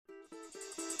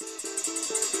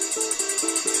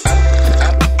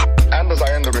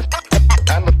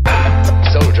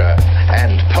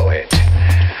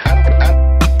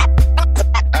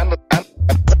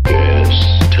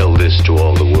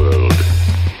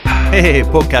Hey,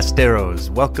 podcasteros.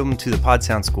 Welcome to the Pod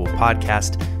Sound School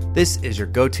podcast. This is your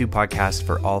go-to podcast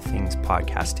for all things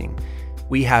podcasting.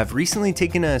 We have recently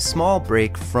taken a small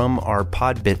break from our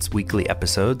Podbits weekly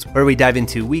episodes, where we dive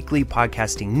into weekly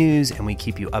podcasting news and we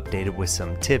keep you updated with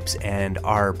some tips and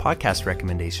our podcast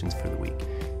recommendations for the week.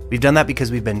 We've done that because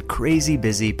we've been crazy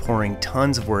busy pouring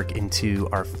tons of work into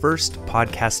our first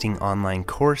podcasting online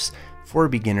course for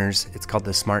beginners. It's called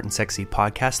the Smart and Sexy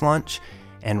Podcast Launch,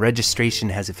 and registration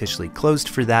has officially closed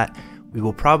for that. We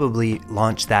will probably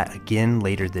launch that again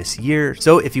later this year.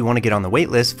 So if you want to get on the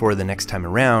waitlist for the next time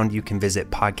around, you can visit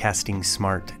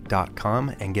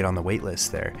podcastingsmart.com and get on the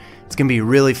waitlist there. It's going to be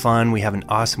really fun. We have an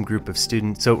awesome group of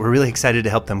students, so we're really excited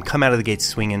to help them come out of the gates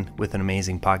swinging with an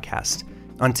amazing podcast.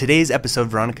 On today's episode,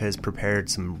 Veronica has prepared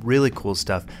some really cool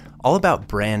stuff all about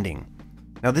branding.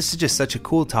 Now, this is just such a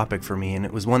cool topic for me, and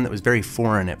it was one that was very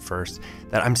foreign at first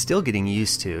that I'm still getting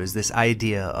used to, is this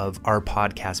idea of our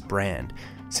podcast brand,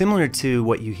 similar to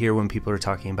what you hear when people are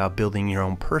talking about building your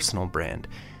own personal brand.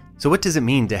 So what does it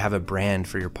mean to have a brand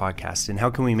for your podcast, and how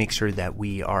can we make sure that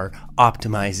we are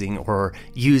optimizing or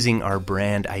using our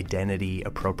brand identity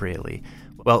appropriately?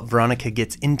 Well, Veronica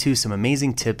gets into some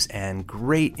amazing tips and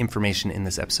great information in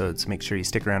this episode, so make sure you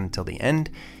stick around until the end.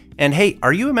 And hey,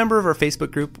 are you a member of our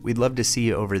Facebook group? We'd love to see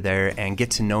you over there and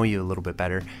get to know you a little bit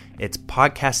better. It's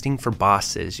Podcasting for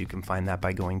Bosses. You can find that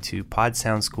by going to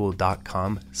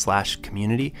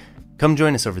podsoundschool.com/community. Come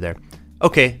join us over there.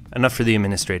 Okay, enough for the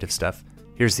administrative stuff.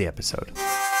 Here's the episode.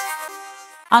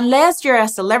 Unless you're a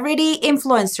celebrity,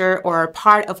 influencer, or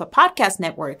part of a podcast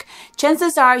network,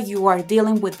 chances are you are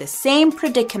dealing with the same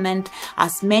predicament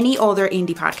as many other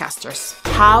indie podcasters.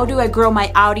 How do I grow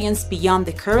my audience beyond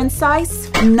the current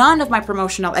size? None of my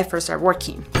promotional efforts are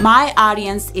working. My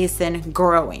audience isn't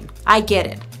growing. I get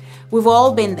it. We've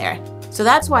all been there. So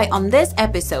that's why on this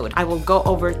episode, I will go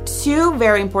over two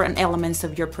very important elements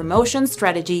of your promotion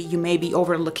strategy you may be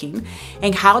overlooking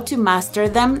and how to master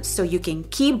them so you can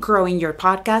keep growing your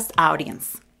podcast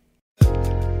audience.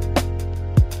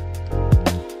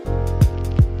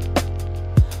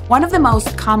 One of the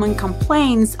most common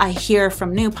complaints I hear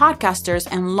from new podcasters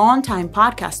and longtime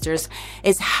podcasters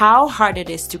is how hard it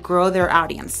is to grow their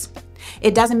audience.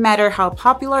 It doesn't matter how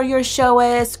popular your show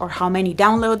is or how many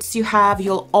downloads you have,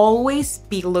 you'll always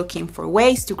be looking for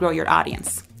ways to grow your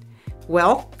audience.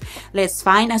 Well, let's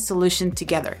find a solution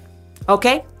together.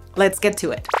 Okay, let's get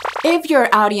to it. If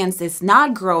your audience is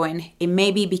not growing, it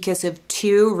may be because of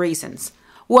two reasons.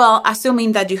 Well,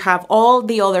 assuming that you have all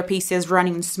the other pieces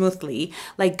running smoothly,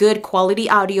 like good quality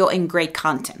audio and great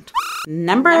content.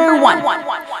 Number one,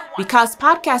 because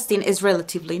podcasting is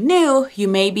relatively new, you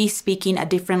may be speaking a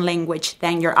different language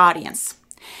than your audience,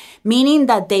 meaning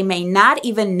that they may not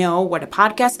even know what a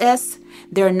podcast is,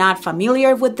 they're not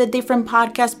familiar with the different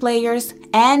podcast players,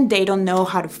 and they don't know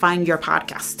how to find your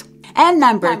podcast. And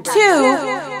number two,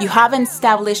 you haven't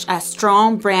established a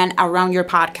strong brand around your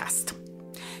podcast.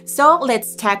 So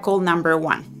let's tackle number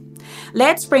one.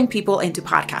 Let's bring people into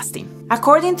podcasting.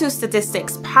 According to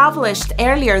statistics published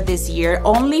earlier this year,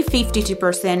 only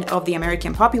 52% of the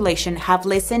American population have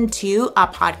listened to a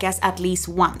podcast at least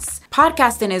once.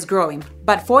 Podcasting is growing,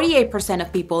 but 48%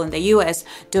 of people in the US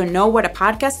don't know what a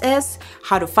podcast is,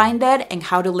 how to find it, and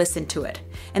how to listen to it.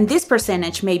 And this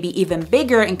percentage may be even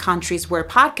bigger in countries where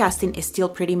podcasting is still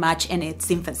pretty much in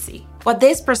its infancy. What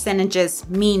these percentages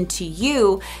mean to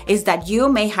you is that you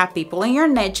may have people in your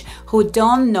niche who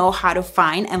don't know how to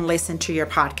find and listen to your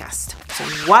podcast. So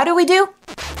what do we do?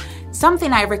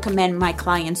 Something I recommend my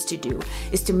clients to do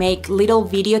is to make little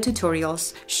video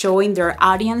tutorials showing their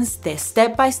audience the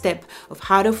step-by-step of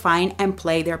how to find and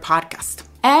play their podcast.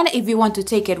 And if you want to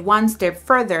take it one step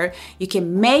further, you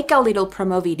can make a little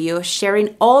promo video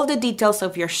sharing all the details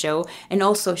of your show and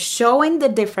also showing the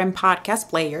different podcast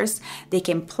players they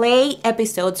can play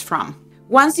episodes from.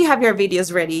 Once you have your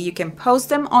videos ready, you can post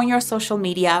them on your social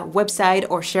media, website,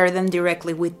 or share them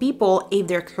directly with people if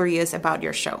they're curious about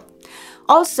your show.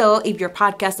 Also, if your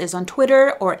podcast is on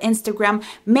Twitter or Instagram,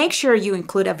 make sure you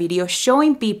include a video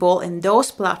showing people in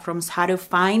those platforms how to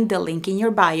find the link in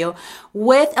your bio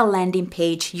with a landing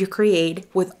page you create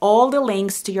with all the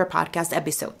links to your podcast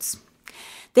episodes.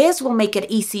 This will make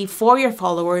it easy for your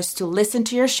followers to listen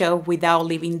to your show without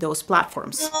leaving those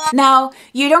platforms. Now,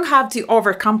 you don't have to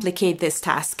overcomplicate this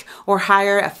task or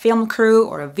hire a film crew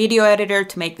or a video editor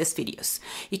to make these videos.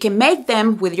 You can make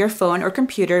them with your phone or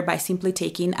computer by simply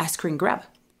taking a screen grab.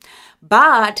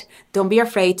 But don't be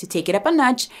afraid to take it up a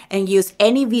notch and use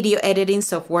any video editing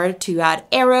software to add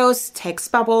arrows,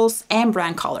 text bubbles, and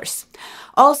brand colors.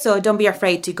 Also, don't be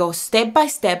afraid to go step by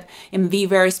step and be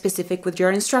very specific with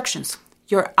your instructions.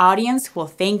 Your audience will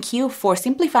thank you for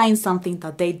simplifying something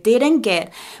that they didn't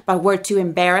get but were too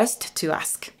embarrassed to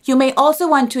ask. You may also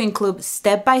want to include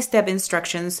step-by-step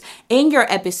instructions in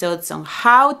your episodes on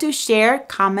how to share,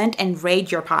 comment, and rate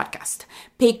your podcast.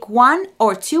 Pick 1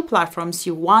 or 2 platforms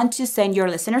you want to send your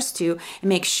listeners to and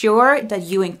make sure that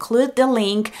you include the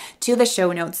link to the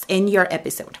show notes in your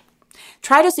episode.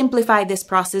 Try to simplify this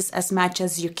process as much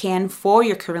as you can for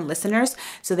your current listeners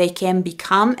so they can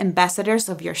become ambassadors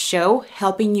of your show,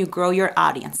 helping you grow your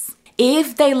audience.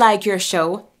 If they like your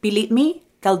show, believe me,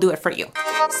 they'll do it for you.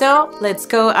 So let's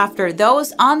go after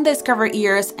those undiscovered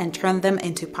ears and turn them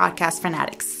into podcast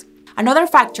fanatics. Another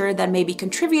factor that may be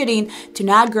contributing to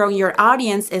not growing your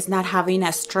audience is not having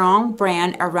a strong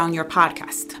brand around your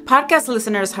podcast. Podcast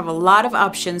listeners have a lot of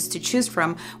options to choose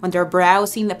from when they're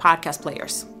browsing the podcast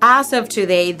players. As of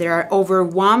today, there are over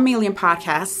 1 million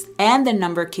podcasts, and the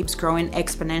number keeps growing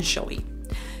exponentially.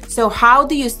 So how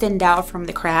do you stand out from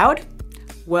the crowd?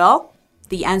 Well,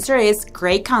 the answer is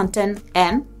great content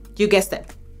and, you guessed it,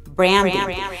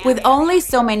 branding. With only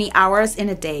so many hours in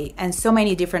a day and so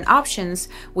many different options,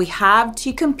 we have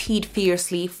to compete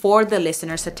fiercely for the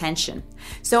listener's attention.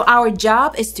 So our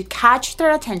job is to catch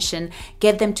their attention,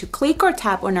 get them to click or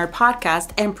tap on our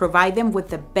podcast, and provide them with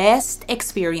the best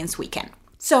experience we can.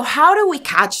 So how do we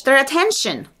catch their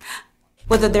attention?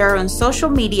 Whether they're on social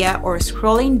media or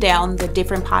scrolling down the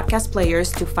different podcast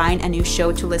players to find a new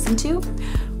show to listen to?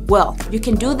 Well, you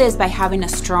can do this by having a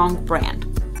strong brand.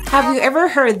 Have you ever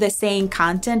heard the saying,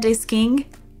 content is king?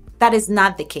 That is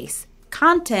not the case.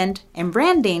 Content and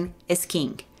branding is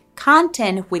king.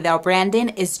 Content without branding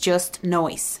is just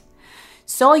noise.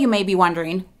 So you may be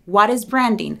wondering, what is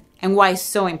branding and why it's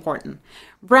so important?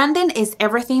 Branding is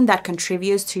everything that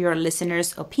contributes to your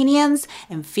listeners' opinions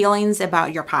and feelings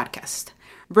about your podcast.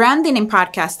 Branding in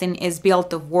podcasting is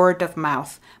built of word of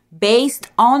mouth, based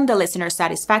on the listener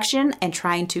satisfaction and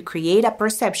trying to create a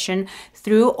perception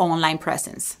through online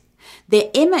presence. The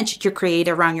image you create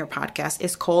around your podcast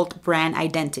is called brand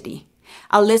identity.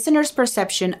 A listener's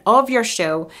perception of your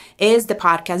show is the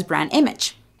podcast brand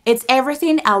image. It's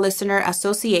everything a listener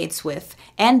associates with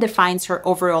and defines her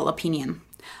overall opinion.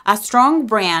 A strong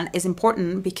brand is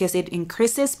important because it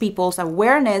increases people's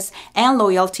awareness and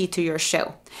loyalty to your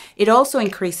show. It also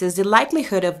increases the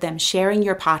likelihood of them sharing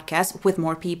your podcast with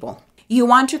more people. You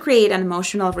want to create an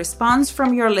emotional response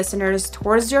from your listeners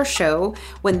towards your show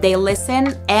when they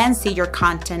listen and see your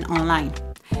content online.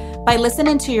 By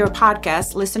listening to your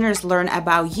podcast, listeners learn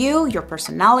about you, your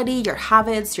personality, your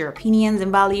habits, your opinions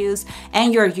and values,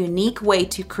 and your unique way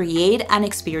to create an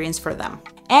experience for them.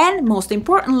 And most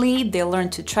importantly, they learn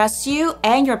to trust you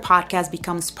and your podcast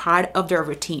becomes part of their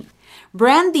routine.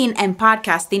 Branding and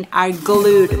podcasting are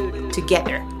glued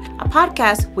together. A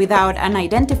podcast without an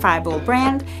identifiable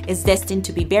brand is destined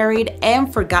to be buried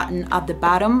and forgotten at the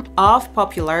bottom of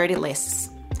popularity lists.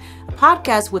 A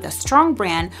podcast with a strong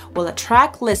brand will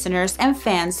attract listeners and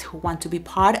fans who want to be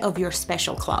part of your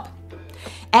special club.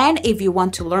 And if you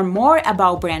want to learn more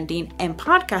about branding and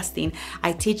podcasting,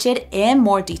 I teach it in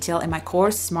more detail in my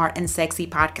course, Smart and Sexy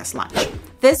Podcast Launch.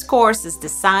 This course is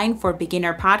designed for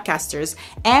beginner podcasters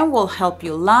and will help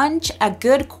you launch a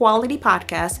good quality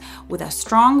podcast with a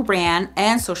strong brand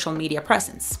and social media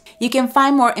presence. You can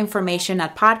find more information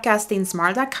at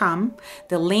podcastingsmart.com.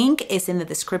 The link is in the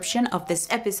description of this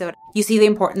episode. You see the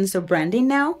importance of branding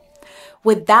now?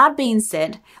 With that being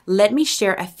said, let me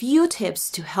share a few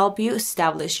tips to help you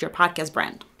establish your podcast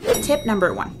brand. Tip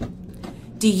number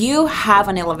 1. Do you have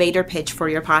an elevator pitch for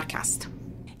your podcast?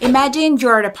 Imagine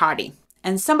you're at a party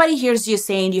and somebody hears you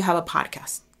saying you have a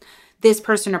podcast. This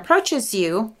person approaches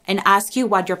you and asks you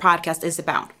what your podcast is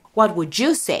about. What would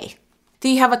you say? Do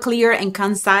you have a clear and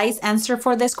concise answer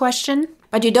for this question?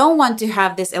 But you don't want to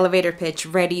have this elevator pitch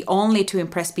ready only to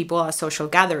impress people at social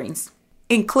gatherings.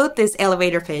 Include this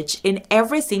elevator pitch in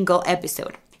every single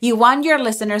episode. You want your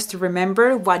listeners to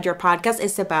remember what your podcast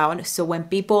is about, so when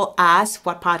people ask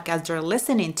what podcast they're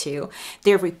listening to,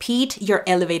 they repeat your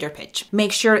elevator pitch.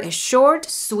 Make sure it's short,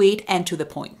 sweet, and to the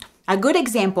point. A good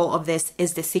example of this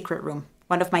is The Secret Room,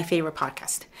 one of my favorite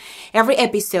podcasts. Every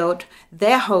episode,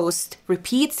 the host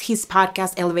repeats his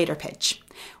podcast elevator pitch.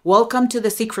 Welcome to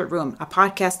The Secret Room, a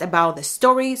podcast about the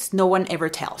stories no one ever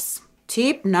tells.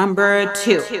 Tip number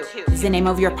 2. Is the name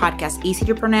of your podcast easy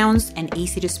to pronounce and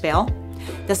easy to spell?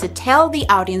 Does it tell the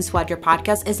audience what your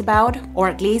podcast is about, or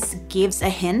at least gives a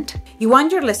hint? You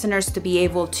want your listeners to be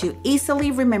able to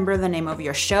easily remember the name of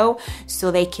your show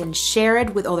so they can share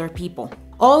it with other people.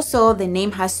 Also, the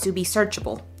name has to be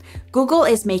searchable. Google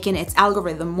is making its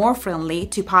algorithm more friendly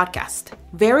to podcasts.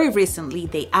 Very recently,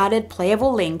 they added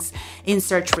playable links in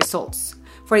search results.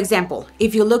 For example,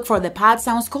 if you look for the Pod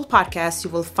Sounds Cool podcast, you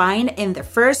will find in the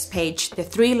first page the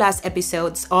 3 last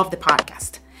episodes of the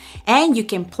podcast. And you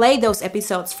can play those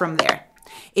episodes from there.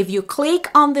 If you click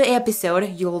on the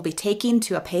episode, you will be taken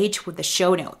to a page with the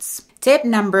show notes. Tip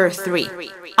number 3,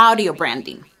 audio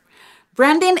branding.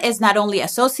 Branding is not only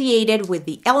associated with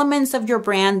the elements of your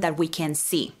brand that we can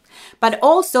see, but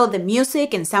also the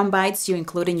music and sound bites you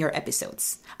include in your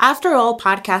episodes. After all,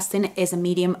 podcasting is a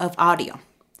medium of audio.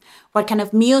 What kind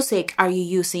of music are you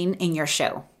using in your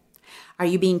show? Are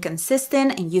you being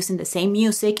consistent and using the same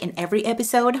music in every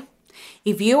episode?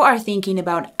 If you are thinking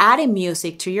about adding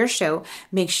music to your show,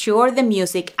 make sure the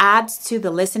music adds to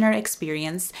the listener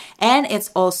experience and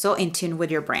it's also in tune with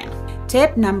your brand.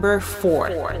 Tip number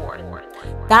 4.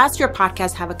 Does your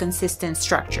podcast have a consistent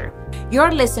structure?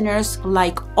 Your listeners,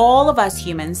 like all of us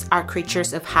humans, are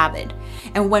creatures of habit.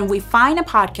 And when we find a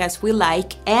podcast we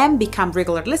like and become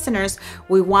regular listeners,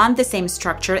 we want the same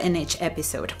structure in each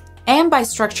episode. And by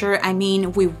structure, I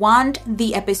mean we want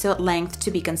the episode length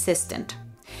to be consistent.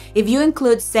 If you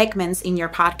include segments in your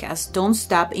podcast, don't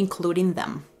stop including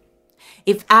them.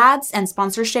 If ads and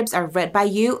sponsorships are read by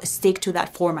you, stick to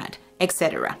that format,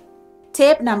 etc.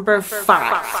 Tip number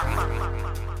 5.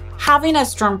 Having a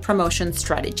strong promotion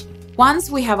strategy. Once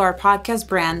we have our podcast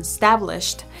brand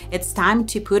established, it's time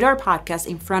to put our podcast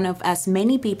in front of as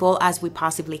many people as we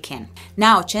possibly can.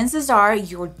 Now, chances are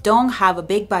you don't have a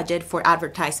big budget for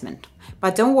advertisement.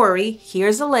 But don't worry,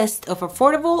 here's a list of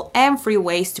affordable and free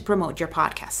ways to promote your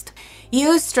podcast.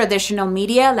 Use traditional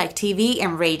media like TV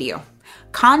and radio.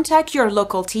 Contact your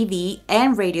local TV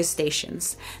and radio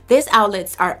stations. These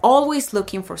outlets are always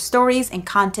looking for stories and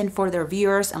content for their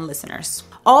viewers and listeners.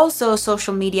 Also,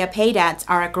 social media paid ads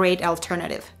are a great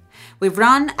alternative. We've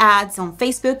run ads on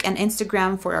Facebook and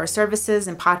Instagram for our services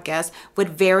and podcasts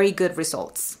with very good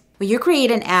results. When you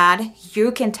create an ad,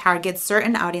 you can target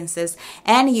certain audiences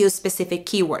and use specific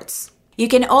keywords. You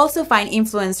can also find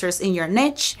influencers in your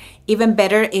niche, even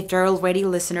better if they're already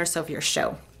listeners of your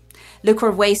show. Look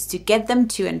for ways to get them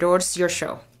to endorse your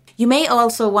show. You may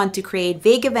also want to create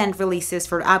big event releases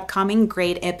for upcoming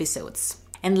great episodes.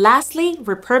 And lastly,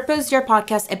 repurpose your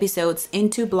podcast episodes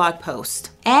into blog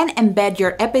posts and embed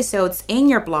your episodes in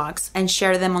your blogs and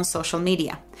share them on social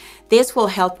media. This will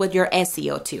help with your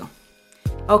SEO too.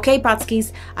 Okay,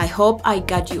 Podskis, I hope I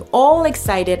got you all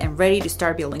excited and ready to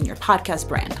start building your podcast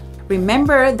brand.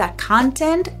 Remember that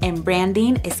content and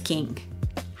branding is king.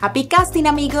 Happy casting,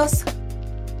 amigos!